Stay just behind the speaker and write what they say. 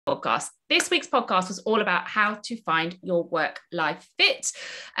podcast. This week's podcast was all about how to find your work-life fit.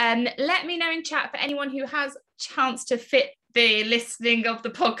 Let me know in chat for anyone who has chance to fit the listening of the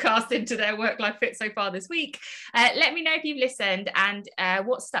podcast into their work-life fit so far this week. Let me know if you've listened and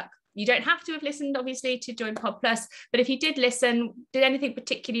what stuck. You don't have to have listened, obviously, to join Pod Plus, but if you did listen, did anything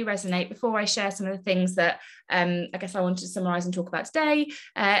particularly resonate? Before I share some of the things that I guess I wanted to summarize and talk about today,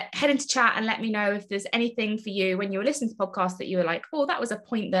 head into chat and let me know if there's anything for you when you were listening to the podcast that you were like, oh, that was a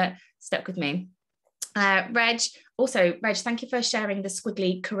point that stuck with me. Reg, thank you for sharing the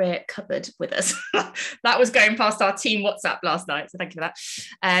squiggly career cupboard with us. That was going past our team WhatsApp last night, so thank you for that.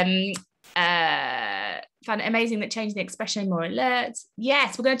 Found it amazing that changing the expression more alert.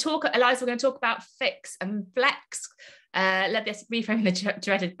 Yes, we're going to talk, Eliza, we're going to talk about fix and flex. Let this reframe the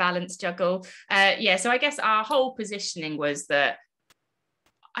dreaded balance juggle. So I guess our whole positioning was that,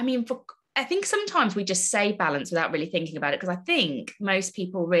 I think sometimes we just say balance without really thinking about it, because I think most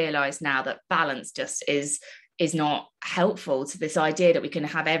people realize now that balance just is not helpful to this idea that we can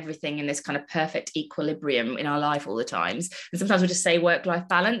have everything in this kind of perfect equilibrium in our life all the times. And sometimes we just say work-life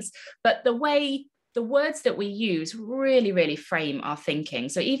balance, but the words that we use really, really frame our thinking.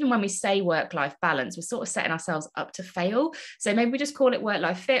 So even when we say work-life balance, we're sort of setting ourselves up to fail. So maybe we just call it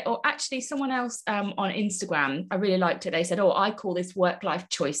work-life fit. Or actually someone else on Instagram, I really liked it. They said, oh, I call this work-life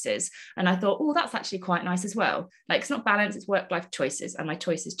choices. And I thought, oh, that's actually quite nice as well. Like, it's not balance, it's work-life choices, and my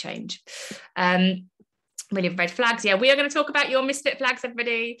choices change. Really, red flags. Yeah, we are going to talk about your misfit flags,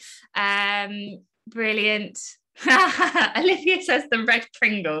 everybody. Brilliant. Olivia says the red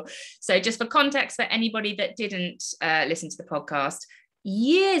Pringle. So just for context, for anybody that didn't listen to the podcast,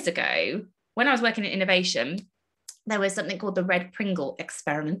 years ago, when I was working in innovation, there was something called the red Pringle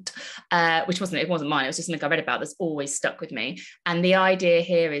experiment, which wasn't mine. It was just something I read about that's always stuck with me. And the idea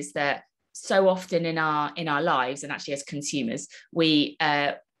here is that so often in our lives, and actually as consumers, we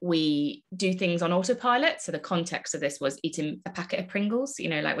do things on autopilot. So the context of this was eating a packet of Pringles,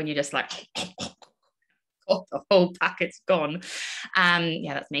 like when you're just like, oh, the whole packet's gone.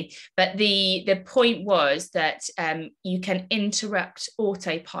 That's me. But the point was that you can interrupt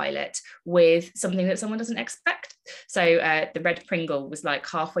autopilot with something that someone doesn't expect. So the red Pringle was like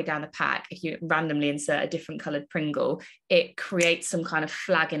halfway down the pack. If you randomly insert a different coloured Pringle, it creates some kind of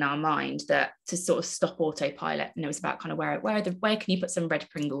flag in our mind that to sort of stop autopilot. And it was about kind of where can you put some red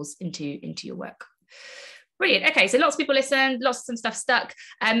Pringles into your work. Brilliant. Okay, so lots of people listened, lots of some stuff stuck.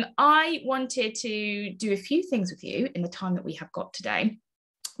 I wanted to do a few things with you in the time that we have got today.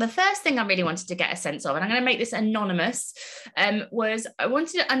 The first thing I really wanted to get a sense of, and I'm going to make this anonymous, was I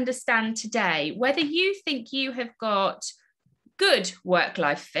wanted to understand today whether you think you have got good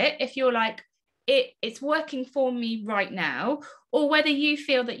work-life fit, if you're like, it's working for me right now, or whether you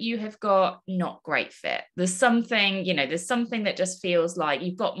feel that you have got not great fit. There's something that just feels like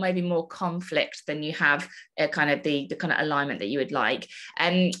you've got maybe more conflict than you have kind of the kind of alignment that you would like.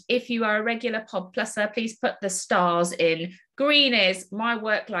 And if you are a regular Pod Pluser, please put the stars in. Green is my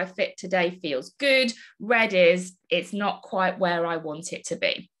work-life fit today feels good. Red is it's not quite where I want it to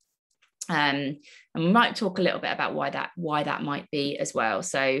be. And we might talk a little bit about why that might be as well.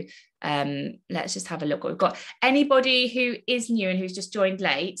 So let's just have a look what we've got. Anybody who is new and who's just joined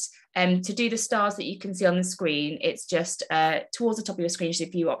late, to do the stars that you can see on the screen, it's just towards the top of your screen, you see a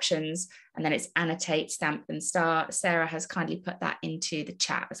few options, and then it's annotate, stamp, and star. Sarah has kindly put that into the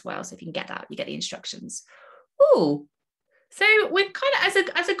chat as well, so if you can get that, you get the instructions. Ooh, so we're kind of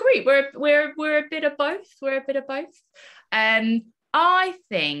as a group, we're a bit of both. I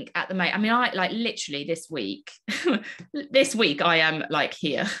think at the moment, I like literally this week I am like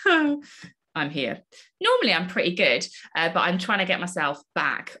here. I'm here. Normally I'm pretty good, but I'm trying to get myself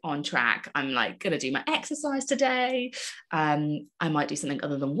back on track. I'm like going to do my exercise today. I might do something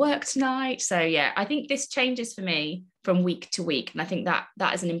other than work tonight. So yeah, I think this changes for me from week to week. And I think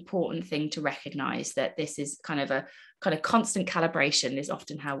that is an important thing to recognize, that this is kind of constant calibration is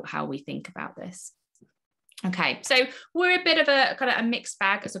often how we think about this. Okay, so we're a bit of a kind of a mixed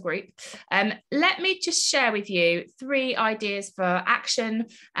bag as a group. Let me just share with you 3 ideas for action.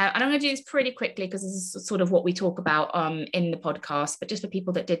 And I'm going to do this pretty quickly because this is sort of what we talk about in the podcast, but just for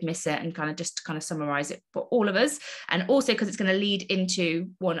people that did miss it, and just to summarize it for all of us. And also because it's going to lead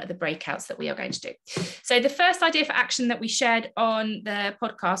into one of the breakouts that we are going to do. So the first idea for action that we shared on the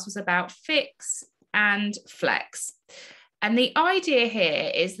podcast was about fix and flex. And the idea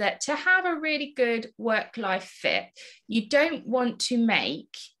here is that to have a really good work-life fit, you don't want to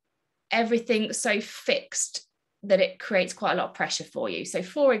make everything so fixed that it creates quite a lot of pressure for you. So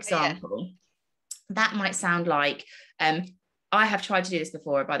for example, that might sound like I have tried to do this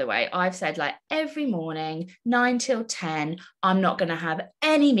before, by the way. I've said like every morning, 9 till 10, I'm not going to have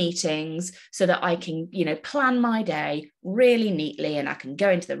any meetings so that I can, plan my day really neatly and I can go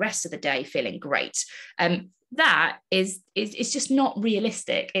into the rest of the day feeling great. That is just not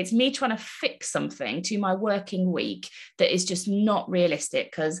realistic. It's me trying to fix something to my working week that is just not realistic,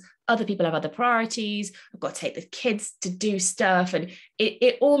 because other people have other priorities. I've got to take the kids to do stuff, and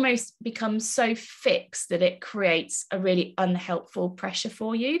it almost becomes so fixed that it creates a really unhelpful pressure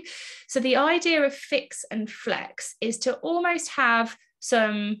for you. So the idea of fix and flex is to almost have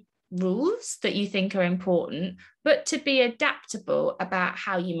some rules that you think are important, but to be adaptable about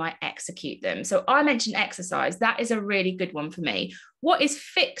how you might execute them. So I mentioned exercise. That is a really good one for me. What is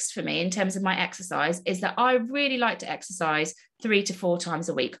fixed for me in terms of my exercise is that I really like to exercise 3 to 4 times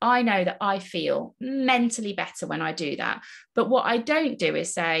a week. I know that I feel mentally better when I do that. But what I don't do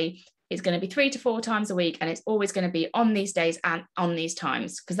is say it's going to be 3 to 4 times a week and it's always going to be on these days and on these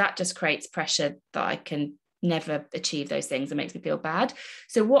times, because that just creates pressure that I can never achieve those things and makes me feel bad.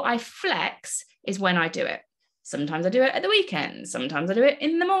 So what I flex is when I do it. Sometimes I do it at the weekend. Sometimes I do it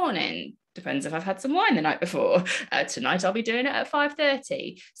in the morning. Depends if I've had some wine the night before. Tonight I'll be doing it at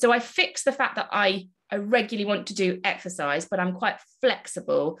 5:30. So I fix the fact that I regularly want to do exercise, but I'm quite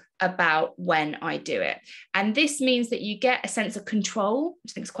flexible about when I do it. And this means that you get a sense of control,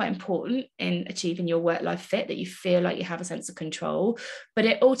 which I think is quite important in achieving your work-life fit, that you feel like you have a sense of control. But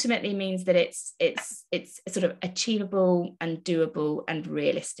it ultimately means that it's sort of achievable and doable and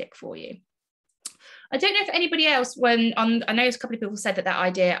realistic for you. I don't know if anybody else, I know a couple of people said that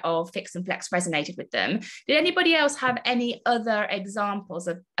idea of fix and flex resonated with them. Did anybody else have any other examples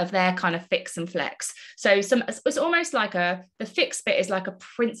of their kind of fix and flex? So it's almost like the fix bit is like a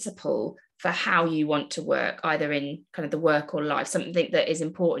principle for how you want to work, either in kind of the work or life, something that is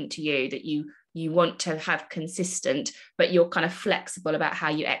important to you, that you want to have consistent, but you're kind of flexible about how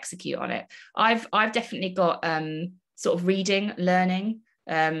you execute on it. I've definitely got sort of reading, learning.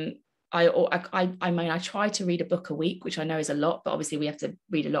 I mean, I try to read a book a week, which I know is a lot, but obviously we have to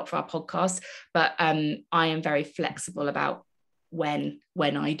read a lot for our podcast. But I am very flexible about when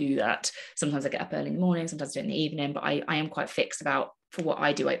I do that. Sometimes I get up early in the morning, sometimes I do it in the evening, but I am quite fixed about, for what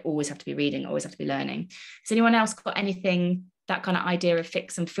I do, I always have to be reading, always have to be learning. Has anyone else got anything, that kind of idea of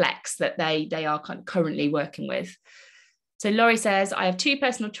fix and flex that they are currently working with? So Laurie says, I have 2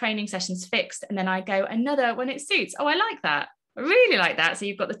 personal training sessions fixed, and then I go another when it suits. Oh, I like that. I really like that. So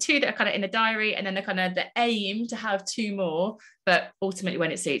you've got the 2 that are kind of in the diary, and then the kind of the aim to have 2 more, but ultimately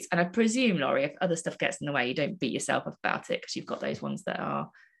when it suits. And I presume, Laurie, if other stuff gets in the way, you don't beat yourself up about it, because you've got those ones that are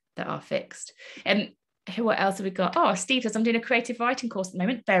fixed. What else have we got? Oh, Steve says, I'm doing a creative writing course at the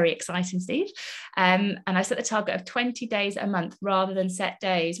moment. Very exciting, Steve. And I set the target of 20 days a month rather than set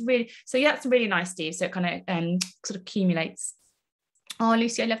days. Really, so yeah, that's really nice, Steve. So it kind of sort of accumulates. Oh,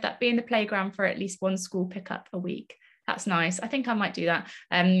 Lucy, I love that. Be in the playground for at least 1 school pickup a week. That's nice. I think I might do that.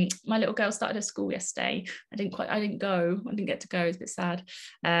 My little girl started her school yesterday. I didn't get to go. It's a bit sad.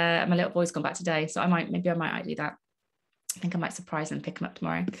 My little boy's gone back today, so maybe I might do that. I think I might surprise them and pick him up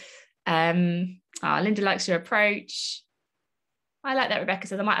tomorrow. Linda likes your approach. I like that. Rebecca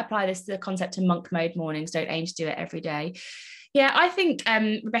says, I might apply this to the concept of monk mode mornings. Don't aim to do it every day. Yeah, I think,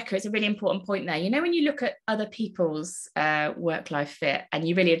 Rebecca, it's a really important point there. When you look at other people's work-life fit and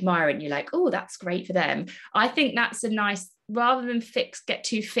you really admire it and you're like, oh, that's great for them. I think that's a nice, rather than get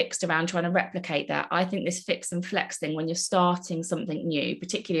too fixed around trying to replicate that. I think this fix and flex thing, when you're starting something new,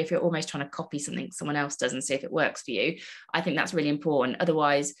 particularly if you're almost trying to copy something someone else does and see if it works for you, I think that's really important.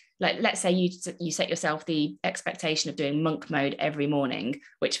 Otherwise, like, let's say you set yourself the expectation of doing monk mode every morning,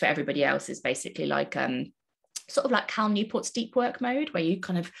 which for everybody else is basically like sort of like Cal Newport's deep work mode, where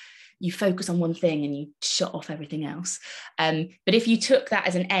you focus on one thing and you shut off everything else. But if you took that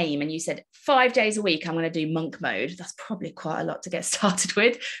as an aim and you said 5 days a week, I'm going to do monk mode, that's probably quite a lot to get started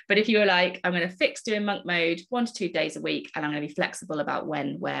with. But if you were like, I'm going to fix doing monk mode 1 to 2 days a week, and I'm going to be flexible about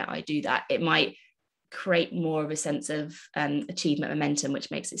where I do that, it might create more of a sense of achievement momentum,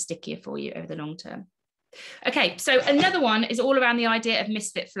 which makes it stickier for you over the long term. Okay, so another one is all around the idea of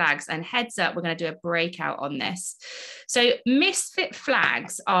misfit flags, and heads up, we're going to do a breakout on this. So misfit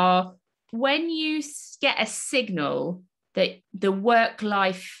flags are when you get a signal that the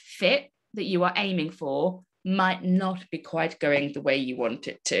work-life fit that you are aiming for might not be quite going the way you want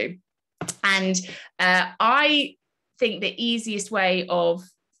it to. And I think the easiest way of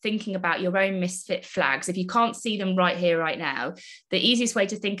thinking about your own misfit flags, if you can't see them right here, right now, the easiest way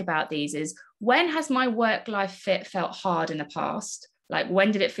to think about these is, when has my work-life fit felt hard in the past? Like, when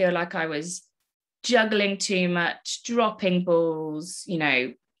did it feel like I was juggling too much, dropping balls,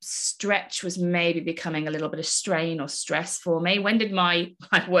 stretch was maybe becoming a little bit of strain or stress for me? When did my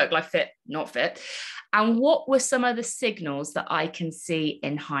work-life fit not fit? And what were some of the signals that I can see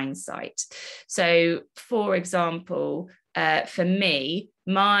in hindsight? So, for example, for me,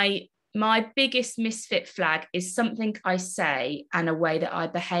 my biggest misfit flag is something I say and a way that I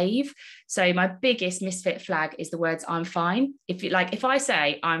behave. So my biggest misfit flag is the words "I'm fine." If I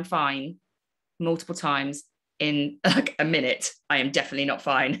say "I'm fine" multiple times in like a minute, I am definitely not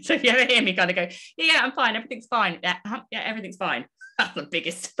fine. So if you ever hear me kind of go, yeah, I'm fine, everything's fine. Yeah, everything's fine. That's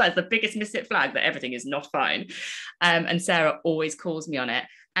the biggest misfit flag, that everything is not fine. And Sarah always calls me on it.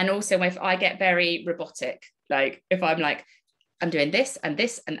 And also if I get very robotic, like if I'm like, I'm doing this and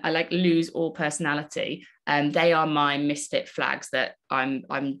this, and I like lose all personality, and they are my misfit flags that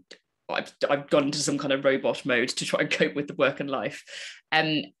I've gone into some kind of robot mode to try and cope with the work and life.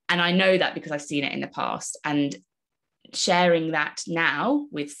 And I know that because I've seen it in the past. And sharing that now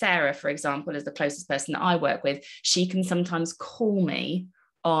with Sarah, for example, as the closest person that I work with, she can sometimes call me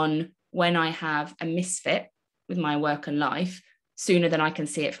on when I have a misfit with my work and life sooner than I can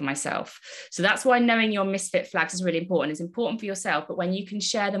see it for myself. So that's why knowing your misfit flags is really important. It's important for yourself, but when you can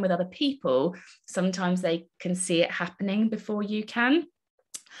share them with other people, sometimes they can see it happening before you can.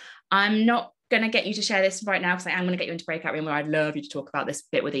 I'm not going to get you to share this right now because I am going to get you into breakout room where I'd love you to talk about this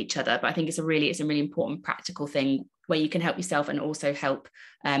bit with each other. But I think it's a really important practical thing where you can help yourself and also help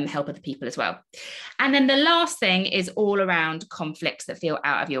other people as well. And then the last thing is all around conflicts that feel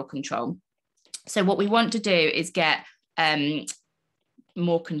out of your control. So what we want to do is get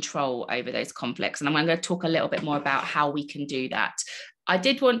more control over those conflicts. And I'm going to talk a little bit more about how we can do that. I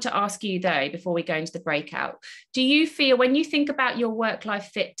did want to ask you though, before we go into the breakout, do you feel, when you think about your work-life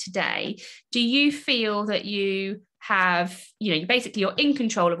fit today, do you feel that you have, you're in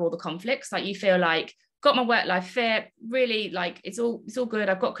control of all the conflicts? Like you feel like, got my work-life fit, really like it's all good,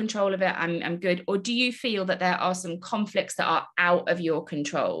 I've got control of it, I'm good? Or do you feel that there are some conflicts that are out of your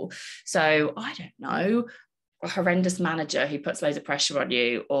control? So I don't know, a horrendous manager who puts loads of pressure on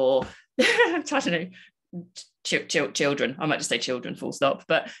you, or I don't know, children. I might just say children, full stop.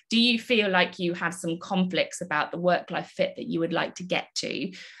 But do you feel like you have some conflicts about the work-life fit that you would like to get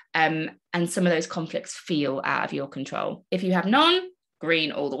to? And some of those conflicts feel out of your control. If you have none,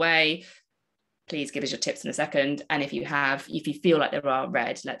 green all the way. Please give us your tips in a second. And if you feel like there are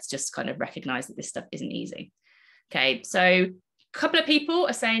red, let's just kind of recognize that this stuff isn't easy. Okay, so a couple of people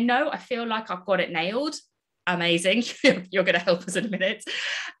are saying, no, I feel like I've got it nailed. Amazing. You're going to help us in a minute.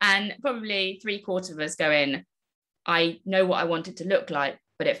 And probably 3/4 of us go in, I know what I want it to look like,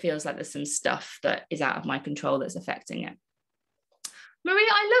 but it feels like there's some stuff that is out of my control that's affecting it. Marie,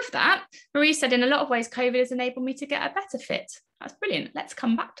 I love that. Marie said, in a lot of ways, COVID has enabled me to get a better fit. That's brilliant. Let's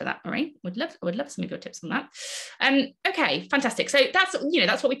come back to that, Marie. Would love some of your tips on that. Okay, fantastic. So that's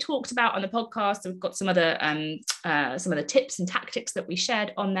what we talked about on the podcast. We've got some other tips and tactics that we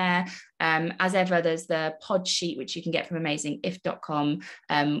shared on there. As ever, there's the pod sheet, which you can get from amazingif.com,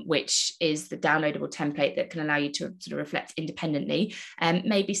 which is the downloadable template that can allow you to sort of reflect independently.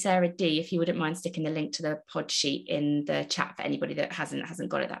 Maybe Sarah D, if you wouldn't mind sticking the link to the pod sheet in the chat for anybody that hasn't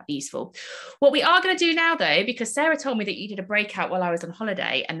got it, that'd be useful. What we are going to do now, though, because Sarah told me that you did a breakout while I was on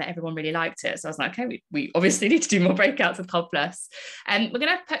holiday and that everyone really liked it, so I was like, okay, we obviously need to do more breakouts with Pod Plus. And we're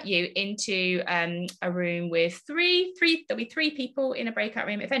going to put you into a room with there'll be 3 people in a breakout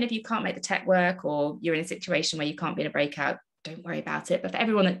room. If any of you can't make the tech work, or you're in a situation where you can't be in a breakout, don't worry about it. But for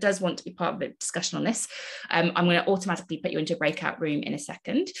everyone that does want to be part of the discussion on this, I'm going to automatically put you into a breakout room in a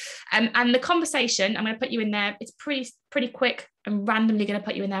second. And the conversation, I'm going to put you in there. It's pretty quick. I'm randomly going to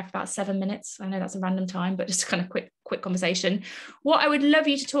put you in there for about 7 minutes. I know that's a random time, but just kind of quick conversation. What I would love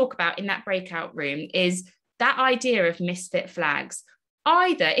you to talk about in that breakout room is that idea of misfit flags.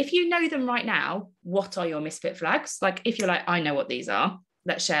 Either, if you know them right now, what are your misfit flags? Like if you're like, I know what these are,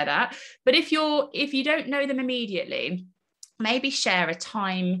 let's share that. But if you don't know them immediately, maybe share a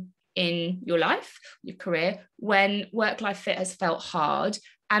time in your life, your career, when work-life fit has felt hard.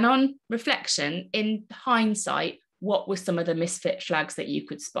 And on reflection, in hindsight, what were some of the misfit flags that you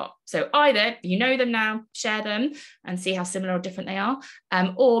could spot? So either you know them now, share them and see how similar or different they are,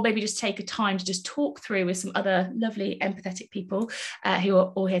 or maybe just take a time to just talk through with some other lovely empathetic people who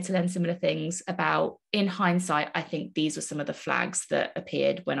are all here to learn similar things about, in hindsight, I think these were some of the flags that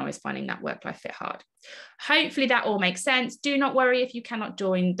appeared when I was finding that work-life fit hard. Hopefully that all makes sense. Do not worry if you cannot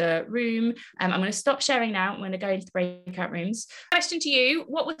join the room. I'm going to stop sharing now. I'm going to go into the breakout rooms. Question to you,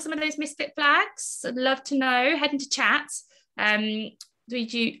 what were some of those misfit flags? I'd love to know. Head into chat.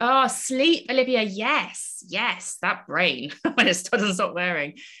 Sleep, Olivia. Yes, that brain when it doesn't stop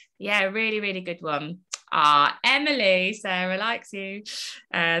wearing. Yeah, really, really good one. Emily, Sarah likes you.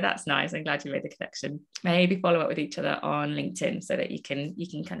 That's nice. I'm glad you made the connection. Maybe follow up with each other on LinkedIn so that you can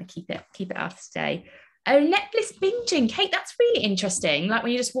kind of keep it up to date. Oh, Netflix binging, Kate, that's really interesting. Like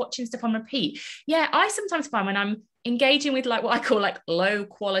when you're just watching stuff on repeat. Yeah, I sometimes find when I'm engaging with like what I call like low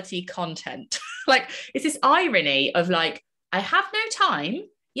quality content, like it's this irony of like, I have no time,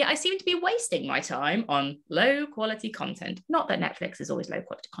 yet I seem to be wasting my time on low quality content. Not that Netflix is always low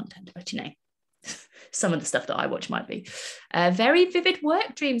quality content, but you know, some of the stuff that I watch might be. Very vivid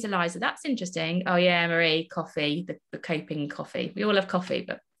work dreams, Eliza. That's interesting. Oh yeah, Marie, coffee, the coping coffee. We all have coffee,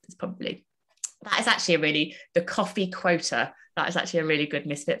 but it's probably, that is actually the coffee quota. That is actually a really good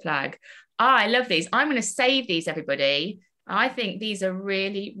misfit flag. I love these. I'm going to save these, everybody. I think these are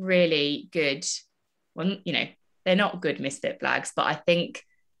really, really good. Well, you know, they're not good misfit flags, but I think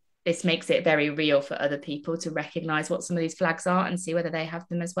this makes it very real for other people to recognize what some of these flags are and see whether they have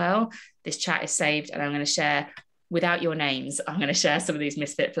them as well. This chat is saved, and I'm going to share, without your names, I'm going to share some of these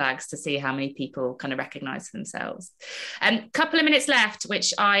misfit flags to see how many people kind of recognize themselves. Couple of minutes left,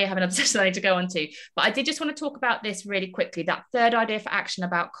 which I have another session I need to go on to, but I did just want to talk about this really quickly, that third idea for action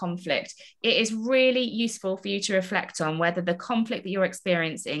about conflict. It is really useful for you to reflect on whether the conflict that you're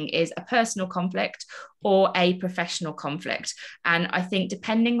experiencing is a personal conflict or a professional conflict. And I think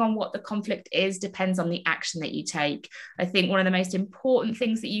depending on what the conflict is, depends on the action that you take. I think one of the most important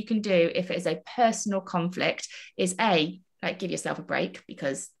things that you can do if it is a personal conflict is like give yourself a break,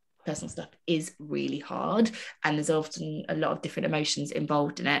 because personal stuff is really hard and there's often a lot of different emotions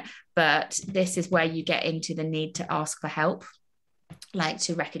involved in it. But this is where you get into the need to ask for help, like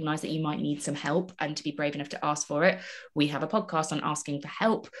to recognize that you might need some help and to be brave enough to ask for it. We have a podcast on asking for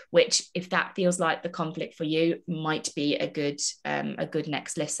help, which if that feels like the conflict for you, might be a good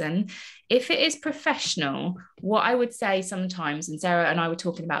next listen. If it is professional, what I would say sometimes, and Sarah and I were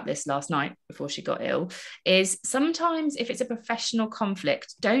talking about this last night before she got ill, is sometimes if it's a professional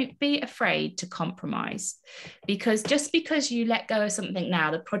conflict, don't be afraid to compromise, because just because you let go of something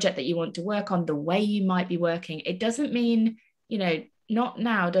now, the project that you want to work on, the way you might be working, it doesn't mean, you know, not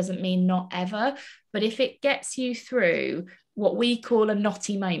now doesn't mean not ever. But if it gets you through what we call a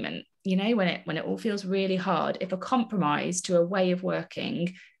knotty moment, you know, when it all feels really hard, if a compromise to a way of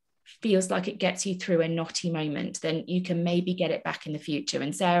working feels like it gets you through a knotty moment, then you can maybe get it back in the future.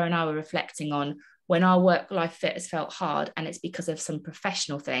 And Sarah and I were reflecting on when our work-life fit has felt hard, and it's because of some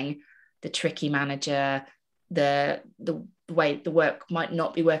professional thing, the tricky manager, the way the work might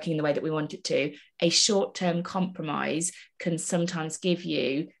not be working in the way that we want it to, a short-term compromise can sometimes give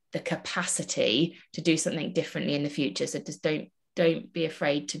you the capacity to do something differently in the future. So just don't be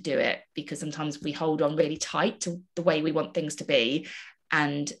afraid to do it, because sometimes we hold on really tight to the way we want things to be,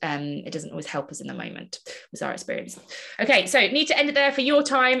 and it doesn't always help us in the moment, was our experience. Okay, so need to end it there for your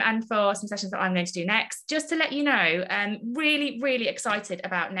time and for some sessions that I'm going to do next. Just to let you know, really, really excited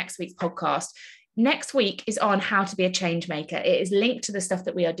about next week's podcast. Next week is on how to be a change maker. It is linked to the stuff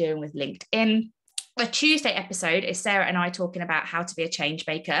that we are doing with LinkedIn. The Tuesday episode is Sarah and I talking about how to be a change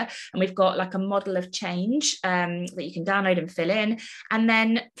maker, and we've got like a model of change that you can download and fill in. And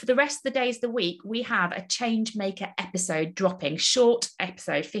then for the rest of the days of the week, we have a change maker episode dropping, short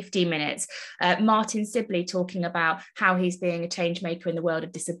episode, 15 minutes. Martin Sibley talking about how he's being a change maker in the world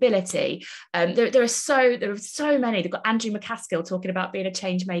of disability. There are so many. They've got Andrew McCaskill talking about being a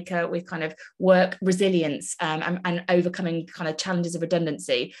change maker with kind of work resilience and overcoming kind of challenges of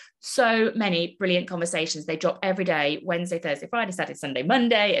redundancy. So many brilliant conversations. They drop every day, Wednesday, Thursday, Friday, Saturday, Sunday,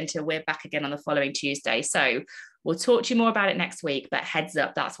 Monday, until we're back again on the following Tuesday. So we'll talk to you more about it next week, but heads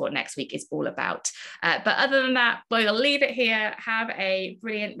up, that's what next week is all about. But other than that, we'll leave it here. Have a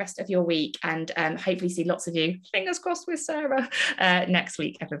brilliant rest of your week, and hopefully see lots of you, fingers crossed with Sarah, next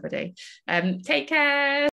week, everybody. Take care.